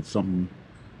came up with something.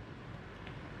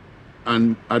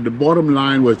 And at the bottom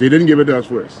line was, they didn't give it to us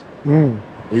first.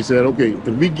 He said, okay, if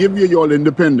we give you your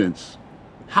independence,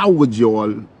 how would you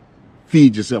all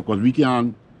feed yourself? Because we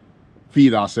can't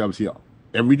feed ourselves here.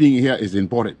 Everything here is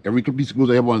imported. Every piece of clothes,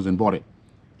 everyone's imported.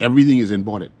 Everything is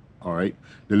imported, all right?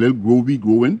 The little grove we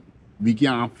grow in, we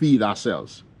can't feed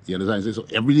ourselves. You understand? So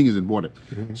everything is imported.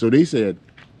 So they said,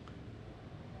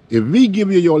 if we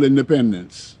give you your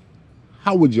independence,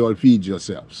 how would you all feed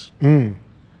yourselves? Now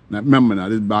remember,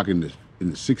 this is back in the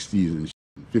 60s and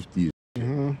 50s.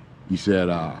 He said,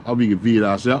 how we can feed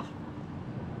ourselves?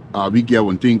 We get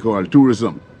one thing called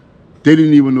tourism. They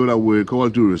didn't even know that word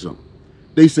called tourism.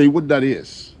 They say what that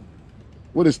is.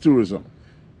 What is tourism?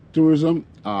 Tourism,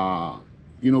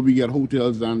 we get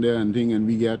hotels down there and thing, and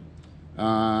we get,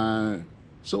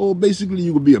 so basically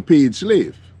you could be a paid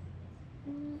slave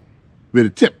with a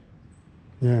tip.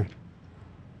 Yeah.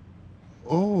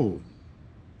 Oh,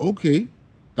 okay.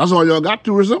 That's all y'all got,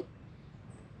 tourism?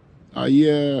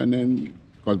 Yeah, and then,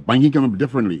 because banking came up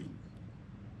differently.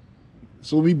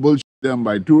 So we bullshit them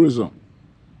by tourism.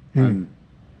 And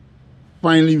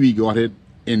finally we got it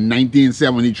in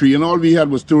 1973, and all we had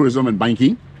was tourism and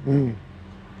banking.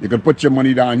 You could put your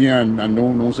money down here and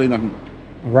don't say nothing.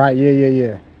 Right,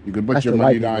 yeah. You could put That's your the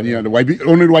money white down people, here. The white people,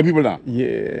 only the white people down.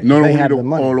 Yeah, No, they only have the the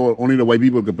money. only the white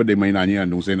people could put their money down here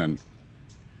and don't say nothing.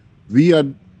 We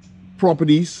had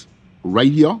properties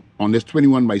right here on this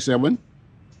 21/7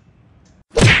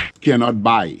 cannot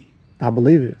buy. I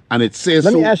believe it. And it says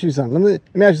Let so. me ask you something. Let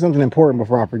me ask you something important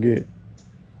before I forget.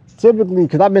 Typically,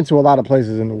 because I've been to a lot of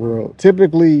places in the world,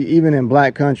 typically, even in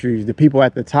black countries, the people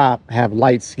at the top have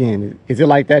light skin. Is it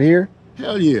like that here?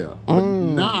 Hell yeah. But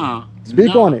nah.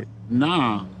 Speak on it.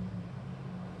 Nah.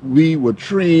 We were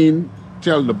trained,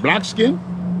 tell the black skin,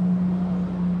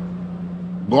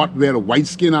 got where the white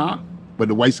skin are, but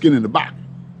the white skin in the back.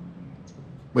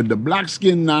 But the black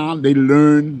skin now, they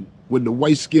learn what the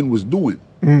white skin was doing.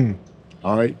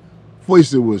 All right.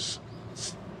 First, it wasn't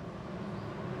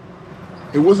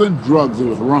drugs, it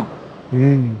was rum.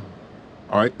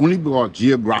 All right. Only because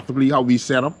geographically how we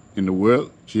set up in the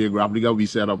world, geographically how we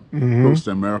set up close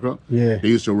to America, they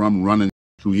used to running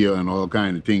through here and all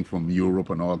kind of things from Europe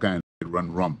and all kind of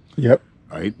run rum. Yep.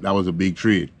 Right. That was a big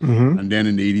trade. And then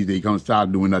in the 80s, they come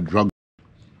start doing that drug.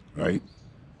 Right.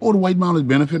 Oh, the white man is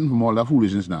benefiting from all that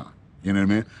foolishness now. You know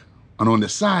what I mean? And on the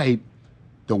side,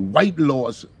 the white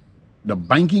laws, the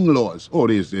banking laws, oh,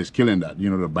 there's killing that.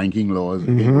 You know, the banking laws,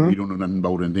 we don't know nothing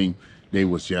about anything. They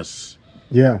was just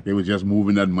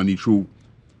moving that money through.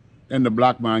 And the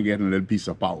black man getting a little piece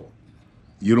of power.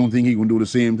 You don't think he can do the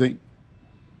same thing?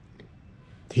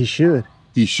 He should.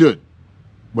 He should.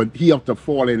 But he have to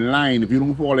fall in line. If you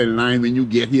don't fall in line when you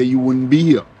get here, you wouldn't be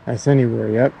here. That's anywhere,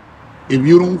 yep. If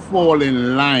you don't fall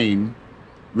in line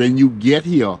when you get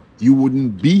here, you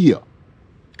wouldn't be here.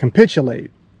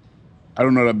 Capitulate. I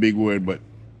don't know that big word, but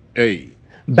hey.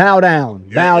 Bow down.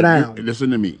 Bow down.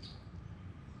 Listen to me.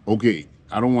 Okay,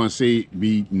 I don't want to say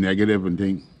be negative and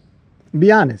things.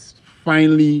 Be honest.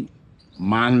 Finally,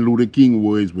 Martin Luther King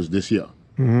words was this year.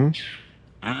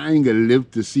 I ain't gonna live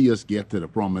to see us get to the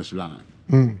promised land.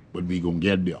 But we gonna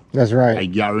get there. That's right. I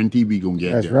guarantee we gonna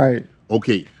get there. That's right.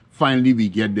 Okay, finally we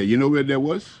get there. You know where there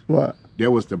was? What? There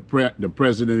was the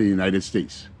president of the United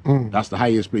States. That's the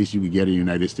highest place you could get in the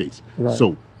United States. Right.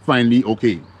 So finally,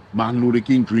 okay, Martin Luther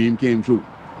King dream came true.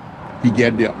 He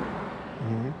get there.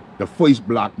 The first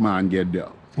black man get there.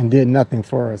 And did nothing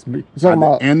for us. At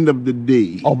the end of the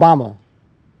day, Obama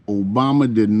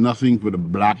did nothing for the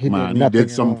black man. He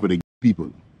did something for the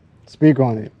people. Speak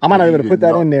on it. I might not be able to put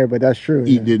that in there, but that's true.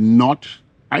 He did not.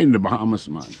 I in the Bahamas,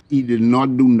 man. He did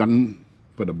not do nothing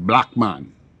for the black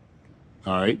man.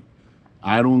 All right?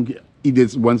 I don't get. He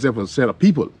did one set for a set of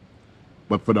people.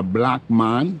 But for the black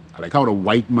man, I like how the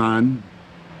white man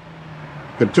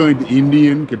could turn to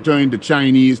Indian, could turn to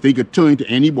Chinese, they could turn to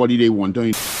anybody they want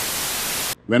to.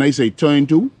 When I say turn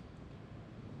to,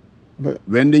 but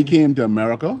when they came to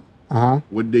America,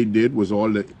 what they did was all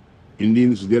the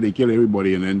Indians there, they killed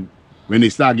everybody, and then when they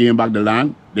start getting back the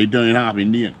land, they turn half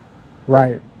Indian.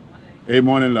 Right. Hey,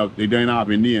 morning, love, they turn half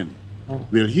Indian.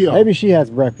 We're here. Maybe she has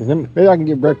breakfast. Maybe I can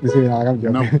get breakfast here. Like, I'm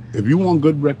joking. No, if you want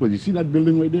good breakfast, you see that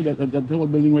building right there, that tall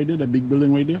building right there, that big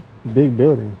building right there? Big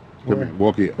building. Come here,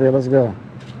 walk here. Yeah, let's go.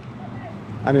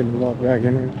 I didn't walk back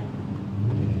in here.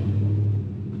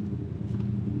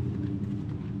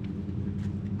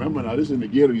 Remember now, this is the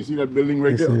ghetto. You see that building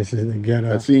right there? This is the ghetto.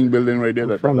 That seeing building right there,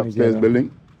 that upstairs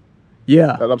building?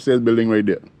 Yeah. That upstairs building right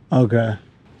there. Okay.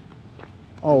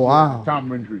 Oh, wow.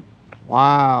 Tamarind tree.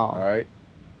 Wow. All right.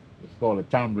 It's called a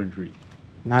tamarind tree.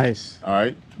 Nice. All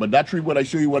right. But that tree, what I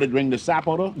show you what it bring the sap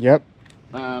out of? Yep.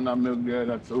 And that milk there,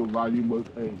 that's so valuable.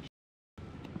 Hey.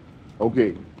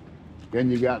 Okay.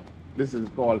 Then you got, this is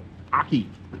called Aki.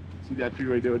 See that tree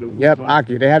right there? With the yep,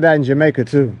 Aki. They have that in Jamaica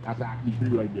too. That's the Aki tree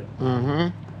right there.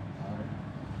 Mm-hmm.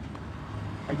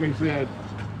 Like I said,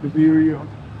 this area,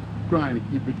 trying to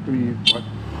keep it clean, but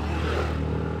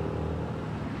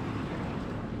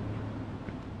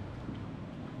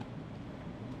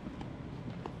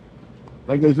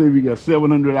like I say, we got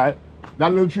 700.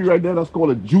 That little tree right there, that's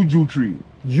called a juju tree.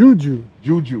 Juju?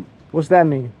 Juju. What's that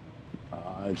mean?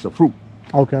 It's a fruit.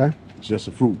 Okay. It's just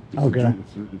a fruit. It's okay.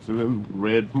 It's a little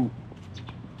red fruit.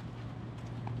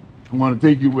 I want to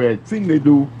take you where I think they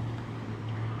do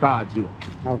cards here.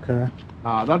 Okay.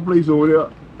 That place over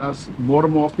there, that's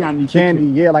Baltimore Candy. Candy,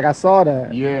 yeah, like I saw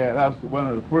that. Yeah, that's one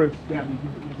of the first candy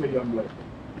you say I'm like.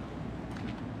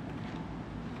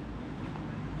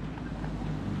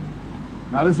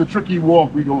 Now this is a tricky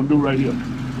walk we're gonna do right here.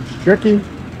 Tricky?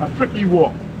 A tricky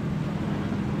walk.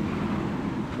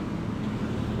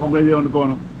 Walk right here on the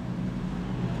corner.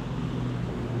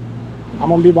 I'm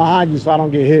gonna be behind you so I don't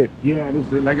get hit. Yeah, this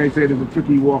is, like I said, it's a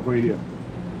tricky walk right here.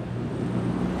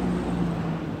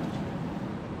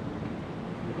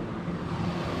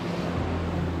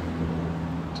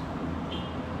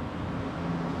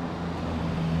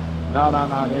 No,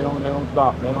 they don't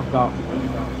stop. They don't stop.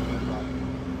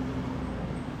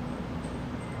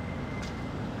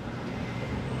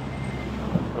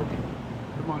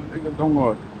 Come on, nigga, don't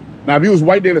worry. Now, if you was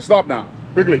right there to stop now,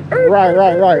 quickly. Right.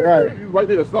 If you was right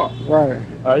there to stop. Right.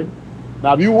 All right.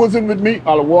 Now, if you wasn't with me,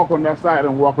 I'll walk on that side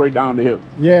and walk right down the hill.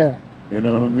 Yeah. You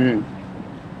know what I mean?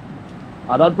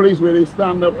 At that place where they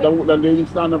stand up, that lady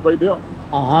stand up right there.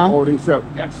 Oh, they sell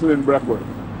excellent breakfast.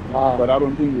 Wow. But I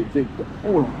don't think they take the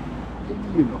whole.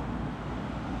 You know,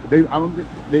 I don't think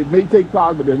they may take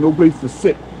cars, but there's no place to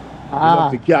sit. You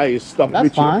have to carry your stuff That's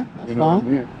with you. fine. You know what I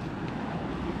mean?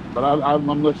 But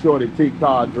I'm not sure they take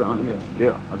cars around here.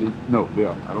 Yeah, I mean, no,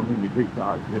 yeah, I don't think they take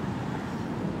cars here.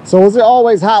 So is it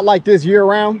always hot like this year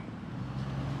round?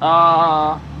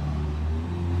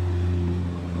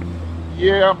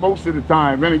 Yeah, most of the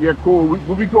time. When it get cold,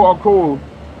 what we call cold,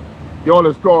 y'all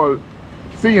is called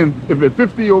seeing. If it's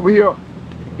 50 over here,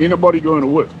 ain't nobody going to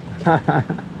work.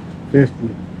 50.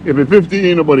 If it's 50,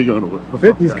 ain't nobody going to work.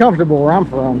 50 is comfortable where I'm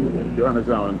from. You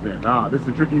understand what I'm saying? Nah, this is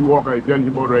a tricky walk I tell you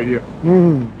about right here.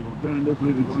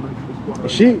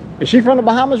 Is she from the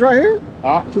Bahamas right here?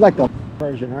 Huh? She's like the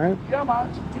version, right? Yeah, man.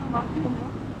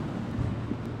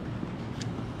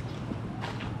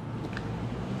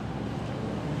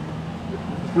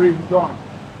 Street gone.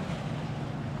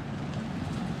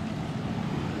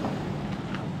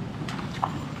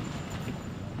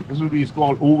 This is what it's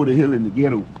called over the hill in the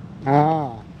ghetto.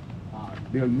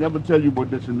 They'll never tell you about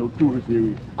this in no tourist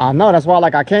area. I know, that's why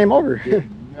I came over. They'll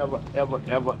never, ever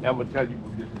tell you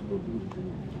about this in no tourist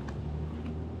area.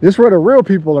 This is where the real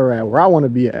people are at, where I want to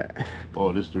be at.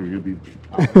 Oh, this is the real people.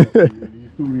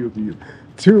 Too real for you.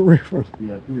 Too real.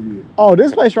 Yeah, too real. Oh,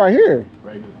 this place right here.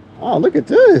 Right here. Oh, look at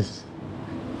this.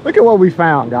 Look at what we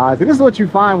found, guys. And this is what you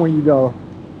find when you go.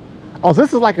 Oh, so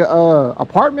this is like a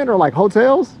apartment or like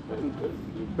hotels?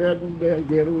 Bedroom,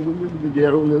 ghetto,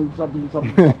 something.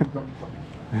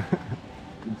 You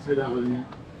sit down with you.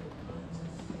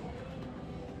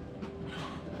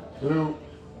 Hello.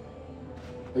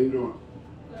 How you doing?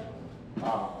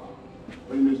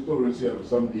 Bring this tourist here for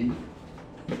something to eat.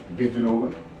 Get it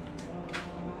over.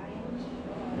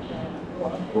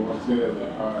 Go upstairs.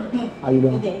 All right. How you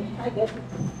doing? How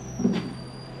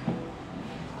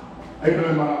you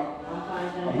doing, man?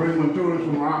 I bring my tourists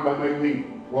from around that make me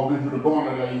walk into the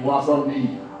corner there. You want something to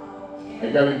eat. I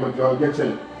got it, but y'all get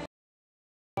you.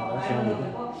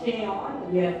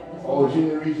 Oh, she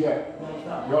didn't reach yet.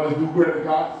 Y'all let's do credit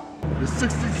cards. The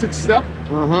 66th step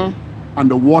and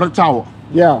the water tower.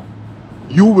 Yeah.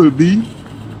 You will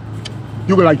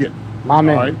like it. My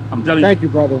man. All right? I'm telling you. Thank you,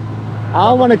 brother. I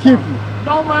don't want to keep you.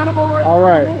 No, man, I'm all right. All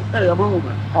right. Hey, I'm home,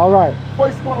 man. All right.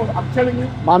 Voice model, I'm telling you.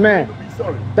 My man. Be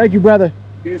sorry. Thank you, brother.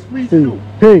 It's free See to you.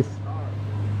 do. Peace.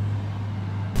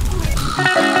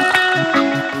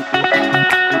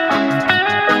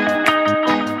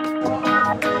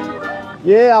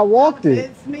 Yeah, I walked it.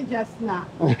 It's me just now.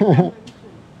 All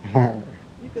right.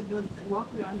 You could walk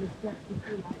around the steps if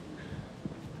you like.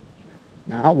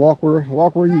 Now I'll walk where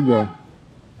you go.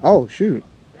 Oh shoot.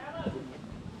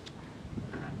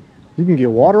 You can get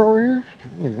water over here?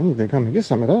 I need to come and get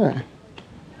some of that.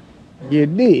 You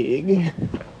dig?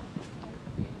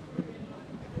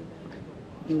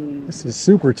 This is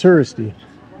super touristy.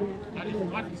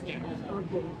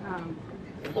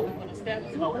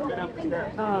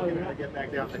 Get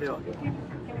back down the hill.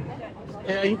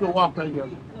 Yeah, you can walk right here.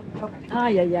 Ah,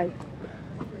 yeah.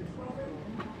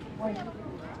 Oh my God.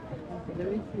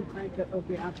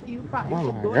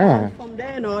 From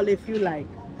there and all if you like.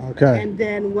 Okay. And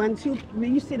then once you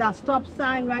see that stop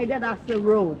sign right there, that's the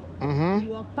road. You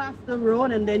walk past the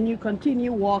road and then you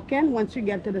continue walking. Once you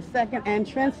get to the second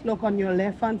entrance, look on your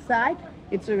left hand side,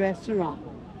 it's a restaurant.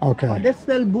 Okay. They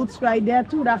sell boots right there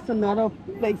too. That's another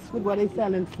place where they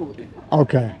selling food.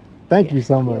 Okay. Thank you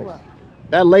so much.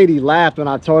 That lady laughed when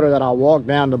I told her that I walked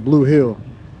down the Blue Hill.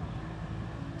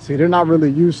 See, they're not really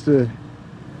used to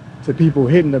people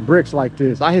hitting the bricks like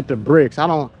this. I hit the bricks. I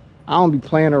don't be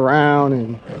playing around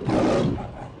and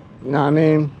you know what I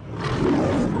mean?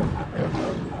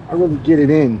 I really get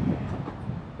it in.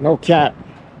 No cap.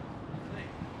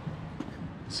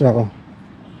 So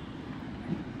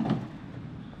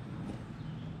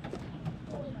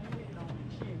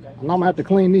I'm gonna have to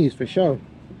clean these for sure.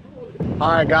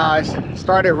 All right, guys,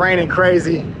 started raining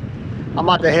crazy. I'm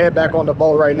about to head back on the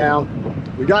boat right now.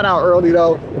 We got out early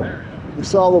though. We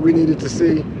saw what we needed to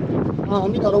see. You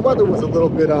know, the weather was a little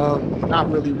bit not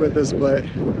really with us, but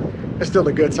it's still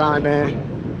a good time, man.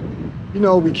 You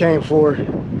know what we came for. You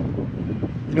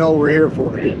know what we're here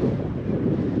for.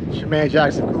 It's your man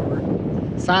Jackson Cooper,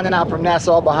 signing out from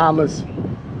Nassau, Bahamas.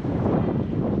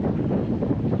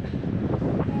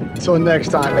 Until next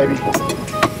time, baby.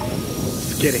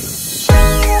 Let's get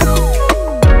it.